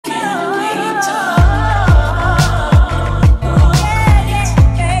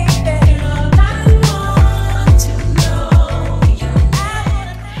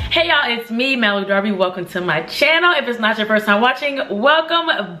Malibu Darby, welcome to my channel. If it's not your first time watching,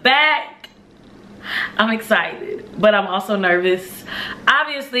 welcome back. I'm excited, but I'm also nervous.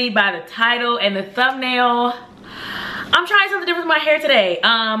 Obviously, by the title and the thumbnail, I'm trying something different with my hair today.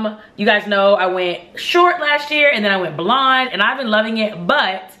 You guys know I went short last year and then I went blonde and I've been loving it,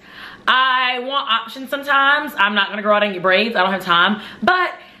 but I want options sometimes. I'm not gonna grow out and get braids, I don't have time,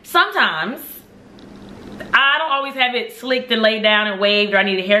 but sometimes I don't always have it slicked and laid down and waved, or I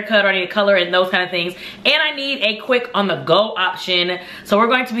need a haircut, or I need a color and those kind of things. And I need a quick on the go option. So we're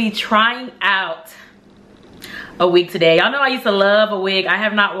going to be trying out a wig today. Y'all know I used to love a wig. I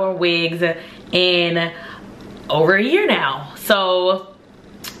have not worn wigs in over a year now. So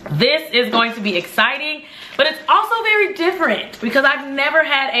this is going to be exciting, but it's also very different because I've never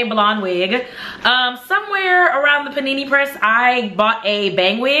had a blonde wig. Somewhere around the Panini press, I bought a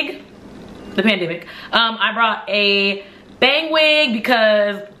bang wig. The pandemic. I brought a bang wig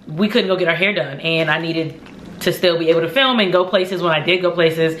because we couldn't go get our hair done and I needed to still be able to film and go places when I did go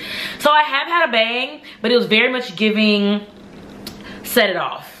places. So I have had a bang, but it was very much giving set it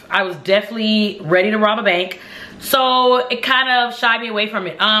off. I was definitely ready to rob a bank. So it kind of shied me away from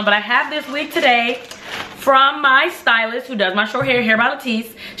it. But I have this wig today from my stylist who does my short hair, Hair by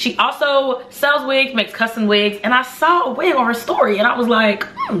Latisse. She also sells wigs, makes custom wigs, and I saw a wig on her story and I was like,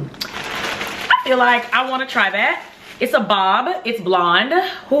 I feel like I want to try that. It's a bob, it's blonde.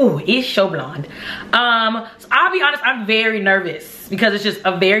 Ooh, it's so blonde. So I'll be honest, I'm very nervous because it's just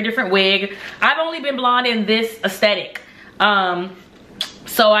a very different wig. I've only been blonde in this aesthetic.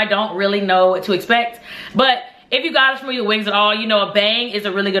 So I don't really know what to expect. But if you guys are familiar with wigs at all, you know a bang is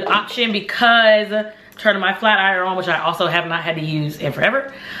a really good option because turning my flat iron on, which I also have not had to use in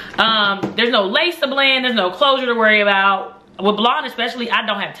forever. There's no lace to blend, there's no closure to worry about. With blonde especially, I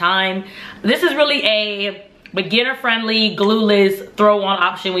don't have time. This is really a beginner friendly, glueless throw-on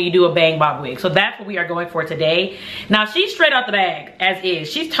option when you do a bang bob wig. So that's what we are going for today. Now she's straight out the bag as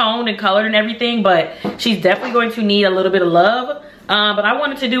is. She's toned and colored and everything, but she's definitely going to need a little bit of love. But I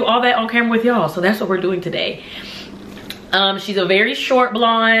wanted to do all that on camera with y'all, so that's what we're doing today. She's a very short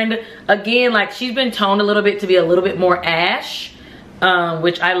blonde. Again, like she's been toned a little bit to be a little bit more ash.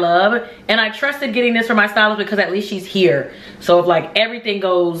 Which I love, and I trusted getting this for my stylist because at least she's here. So if like everything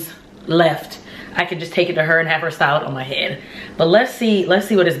goes left, I can just take it to her and have her style it on my head. But let's see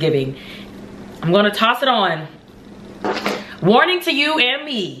what it's giving. I'm gonna toss it on. Warning to you and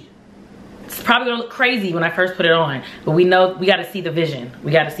me, it's probably gonna look crazy when I first put it on, but we know we gotta see the vision.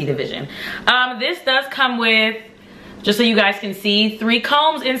 We gotta see the vision. This does come with, just so you guys can see, 3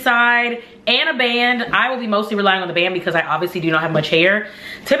 combs inside and a band. I will be mostly relying on the band because I obviously do not have much hair.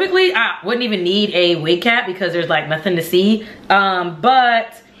 Typically, I wouldn't even need a wig cap because there's like nothing to see.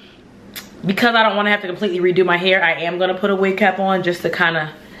 But because I don't want to have to completely redo my hair, I am going to put a wig cap on just to kind of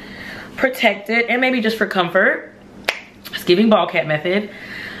protect it and maybe just for comfort. It's giving ball cap method.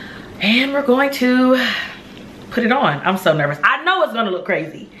 And we're going to put it on. I'm so nervous. I know it's going to look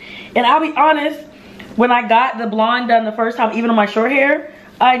crazy. And I'll be honest, when I got the blonde done the first time, even on my short hair,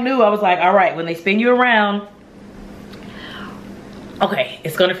 I knew, I was like, all right, when they spin you around, okay,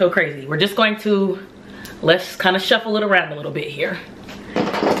 it's gonna feel crazy. We're just going to, let's kind of shuffle it around a little bit here.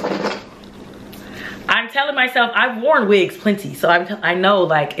 I'm telling myself, I've worn wigs plenty, so I know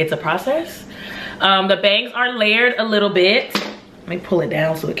like it's a process. The bangs are layered a little bit. Let me pull it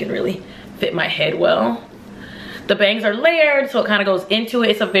down so it can really fit my head well. The bangs are layered, so it kind of goes into it.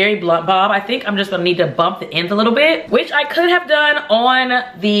 It's a very blunt bob. I think I'm just gonna need to bump the ends a little bit, which I could have done on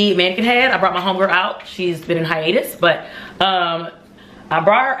the mannequin head. I brought my homegirl out. She's been in hiatus, but I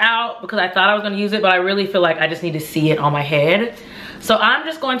brought her out because I thought I was gonna use it, but I really feel like I just need to see it on my head. So I'm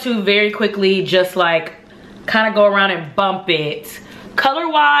just going to very quickly just like kind of go around and bump it.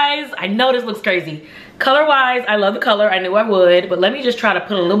 Color-wise, I know this looks crazy. Color-wise, I love the color. I knew I would, but let me just try to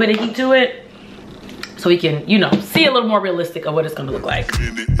put a little bit of heat to it, so we can, you know, see a little more realistic of what it's gonna look like.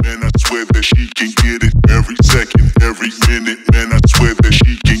 Man, I swear that she can get it every second, every minute. Man, I swear that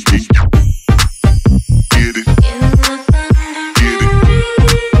she can get it. Get it. Get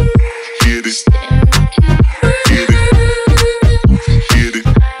it. Get it. Get it.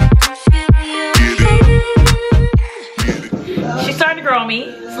 She's starting to grow on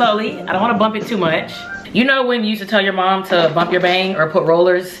me slowly. I don't want to bump it too much. You know when you used to tell your mom to bump your bang or put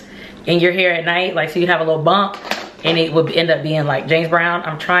rollers in your hair at night, like so you'd have a little bump and it would end up being like James Brown?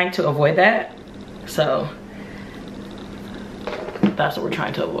 I'm trying to avoid that, so that's what we're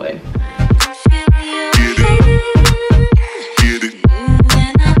trying to avoid.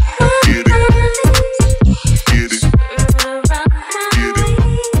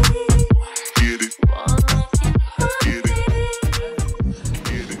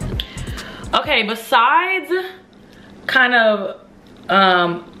 kind of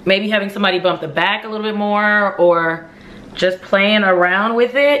maybe having somebody bump the back a little bit more, or just playing around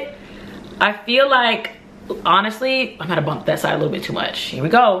with it. I feel like, honestly, I'm gonna bump that side a little bit too much. Here we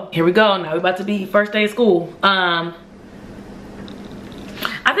go. Here we go. Now we're about to be first day of school. I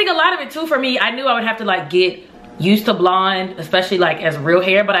think a lot of it too for me, I knew I would have to like get used to blonde, especially like as real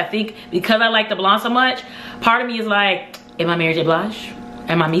hair. But I think because I like the blonde so much, part of me is like, am I Mary J. Blige?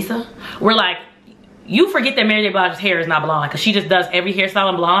 Am I Misa? We're like, you forget that Mary J. Blige's hair is not blonde because she just does every hairstyle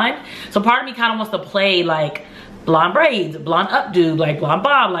in blonde. So part of me kind of wants to play like blonde braids, blonde updo, like blonde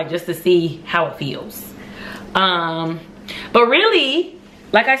bob, like just to see how it feels. But really,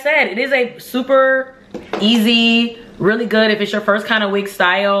 like I said, it is a super easy, really good if it's your first kind of wig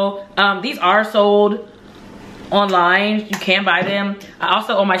style. These are sold online. You can buy them. I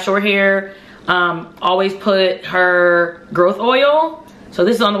also, on my short hair, always put her growth oil. So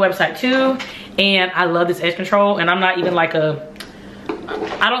this is on the website too. And I love this edge control. And I'm not even like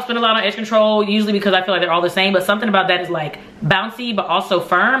I don't spend a lot on edge control usually because I feel like they're all the same. But something about that is like bouncy but also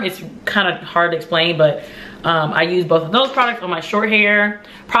firm. It's kind of hard to explain, but I use both of those products on my short hair.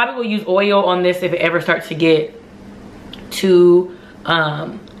 Probably will use oil on this if it ever starts to get too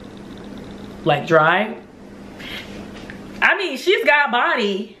like dry. I mean, she's got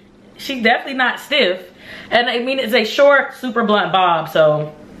body. She's definitely not stiff. And I mean, it's a short, super blunt bob,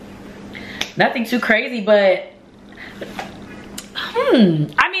 so nothing too crazy, but I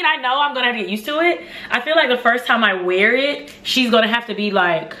mean, I know I'm gonna have to get used to it. I feel like the first time I wear it, she's gonna have to be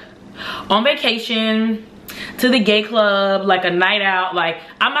like on vacation, to the gay club, like a night out. Like,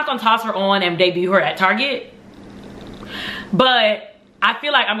 I'm not gonna toss her on and debut her at Target, but I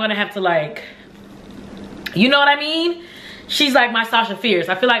feel like I'm gonna have to, like, you know what I mean? She's like my Sasha Fierce.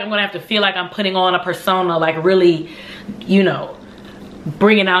 I feel like I'm gonna have to feel like I'm putting on a persona, like really, you know,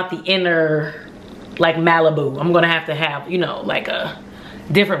 bringing out the inner, like Malibu. I'm gonna have, you know, like a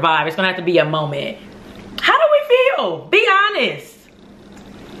different vibe. It's gonna have to be a moment. How do we feel? Be honest.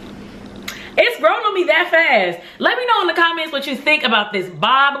 It's grown on me that fast. Let me know in the comments what you think about this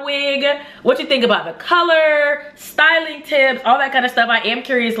bob wig, what you think about the color, styling tips, all that kind of stuff. I am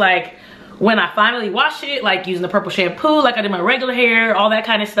curious, like, when I finally wash it, like using the purple shampoo, like I did my regular hair, all that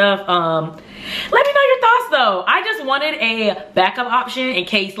kind of stuff. Let me know your thoughts though. I just wanted a backup option in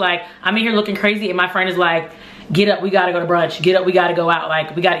case, like, I'm in here looking crazy and my friend is like, get up, we gotta go to brunch. Get up, we gotta go out.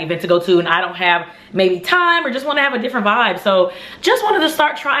 Like, we got an event to go to and I don't have maybe time or just wanna have a different vibe. So just wanted to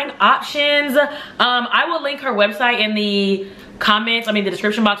start trying options. I will link her website in the comments, I mean the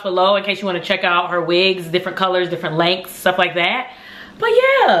description box below, in case you wanna check out her wigs, different colors, different lengths, stuff like that. But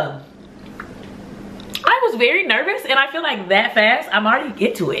yeah, I was very nervous and I feel like that fast, I'm already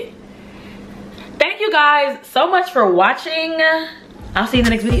into it. Thank you guys so much for watching. I'll see you in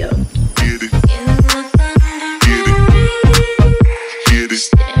the next video.